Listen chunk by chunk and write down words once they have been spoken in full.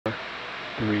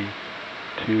3,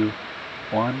 2,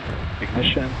 1,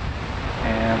 ignition,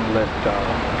 and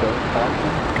liftoff. Go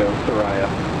Falcon, go Thuraya.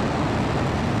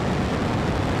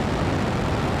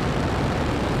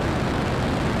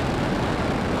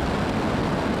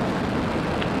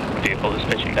 Vehicle is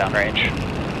pitching downrange.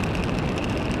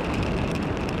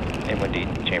 And windy,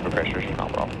 chamber pressures are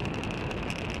nominal.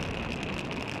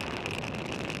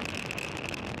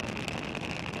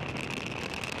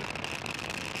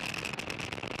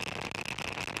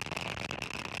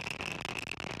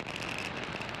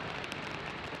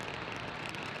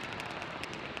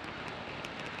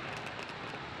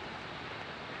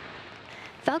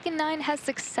 Falcon 9 has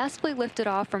successfully lifted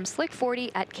off from Slick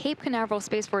 40 at Cape Canaveral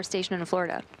Space Force Station in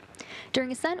Florida. During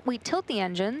ascent, we tilt the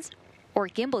engines, or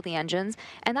gimbal the engines,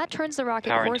 and that turns the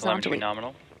rocket horizontally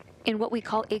in what we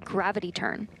call a gravity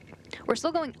turn. We're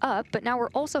still going up, but now we're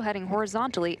also heading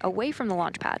horizontally away from the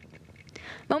launch pad.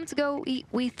 Moments ago,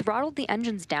 we throttled the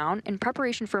engines down in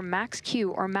preparation for max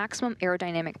Q, or maximum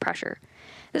aerodynamic pressure.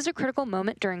 This is a critical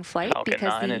moment during flight Falcon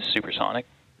 9 is supersonic.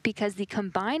 Because the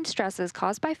combined stresses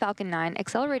caused by Falcon 9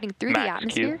 accelerating through the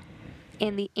atmosphere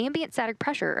and the ambient static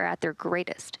pressure are at their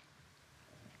greatest.